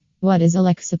What is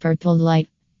Alexa Purple Light?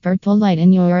 Purple light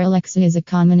in your Alexa is a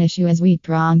common issue as we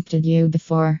prompted you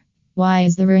before. Why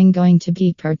is the ring going to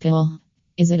be purple?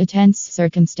 Is it a tense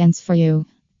circumstance for you?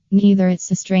 Neither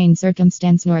it's a strained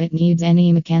circumstance nor it needs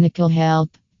any mechanical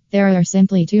help. There are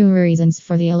simply two reasons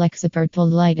for the Alexa Purple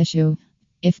Light issue.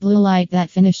 If blue light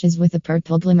that finishes with a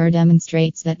purple glimmer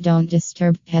demonstrates that Don't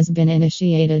Disturb has been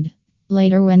initiated.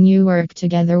 Later, when you work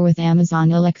together with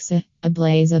Amazon Alexa, a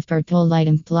blaze of purple light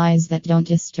implies that Don't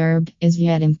Disturb is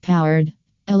yet empowered.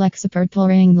 Alexa Purple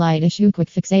Ring Light Issue Quick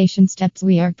Fixation Steps.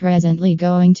 We are presently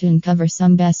going to uncover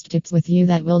some best tips with you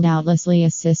that will doubtlessly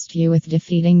assist you with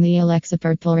defeating the Alexa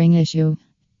Purple Ring issue.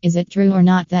 Is it true or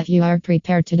not that you are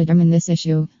prepared to determine this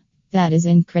issue? That is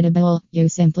incredible. You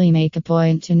simply make a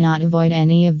point to not avoid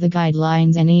any of the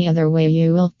guidelines. Any other way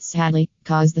you will, sadly,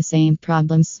 cause the same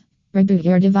problems. Reboot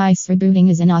your device. Rebooting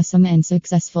is an awesome and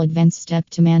successful advanced step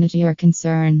to manage your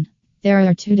concern. There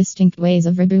are two distinct ways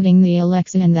of rebooting the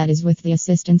Alexa, and that is with the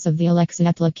assistance of the Alexa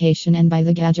application and by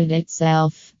the gadget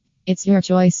itself. It's your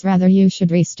choice whether you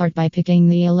should restart by picking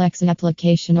the Alexa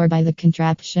application or by the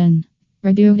contraption.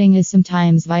 Rebooting is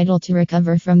sometimes vital to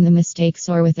recover from the mistakes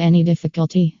or with any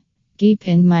difficulty. Keep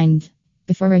in mind,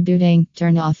 before rebooting,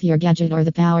 turn off your gadget or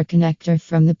the power connector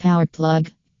from the power plug.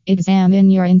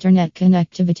 Examine your internet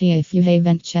connectivity. If you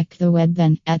haven't checked the web,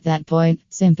 then, at that point,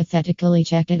 sympathetically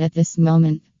check it at this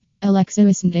moment. Alexa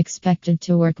isn't expected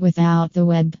to work without the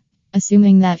web.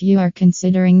 Assuming that you are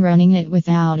considering running it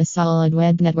without a solid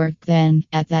web network, then,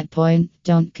 at that point,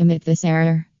 don't commit this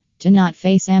error. To not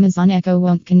face Amazon Echo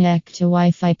won't connect to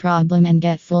Wi-Fi problem and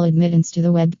get full admittance to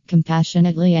the web,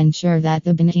 compassionately ensure that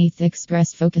the beneath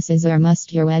expressed focuses are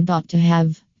must your web ought to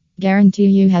have. Guarantee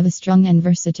you have a strong and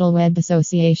versatile web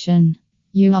association.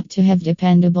 You ought to have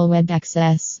dependable web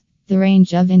access. The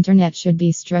range of internet should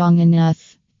be strong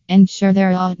enough. Ensure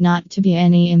there ought not to be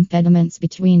any impediments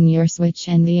between your switch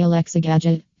and the Alexa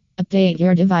gadget. Update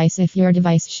your device if your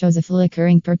device shows a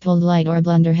flickering purple light or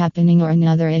blunder happening or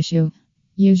another issue.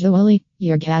 Usually,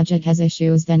 your gadget has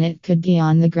issues, then it could be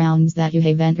on the grounds that you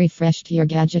haven't refreshed your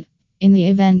gadget. In the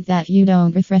event that you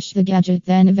don't refresh the gadget,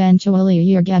 then eventually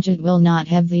your gadget will not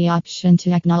have the option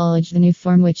to acknowledge the new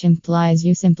form, which implies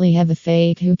you simply have a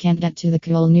fake who can't get to the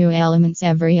cool new elements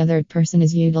every other person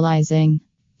is utilizing.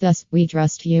 Thus, we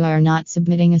trust you are not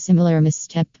submitting a similar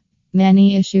misstep.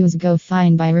 Many issues go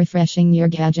fine by refreshing your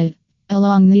gadget.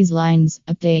 Along these lines,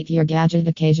 update your gadget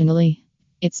occasionally.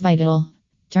 It's vital.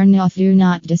 Turn off Do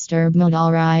Not Disturb mode.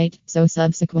 Alright, so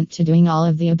subsequent to doing all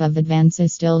of the above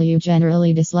advances, still you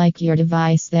generally dislike your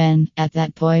device, then, at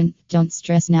that point, don't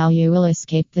stress, now you will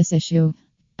escape this issue.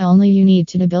 Only you need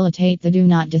to debilitate the Do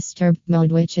Not Disturb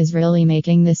mode, which is really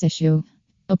making this issue.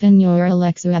 Open your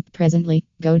Alexa app presently,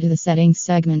 go to the settings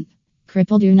segment.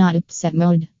 Cripple Do Not Upset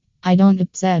mode. I don't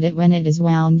upset it when it is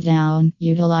wound down.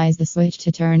 Utilize the switch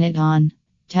to turn it on.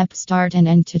 Tap start and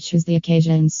end to choose the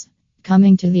occasions.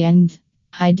 Coming to the end.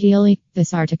 Ideally,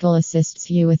 this article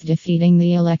assists you with defeating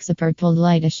the Alexa Purple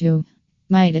Light issue.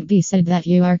 Might it be said that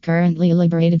you are currently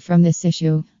liberated from this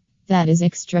issue? That is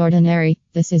extraordinary.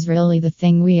 This is really the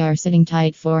thing we are sitting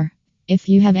tight for. If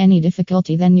you have any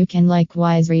difficulty, then you can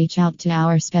likewise reach out to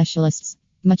our specialists.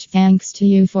 Much thanks to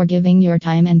you for giving your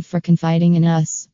time and for confiding in us.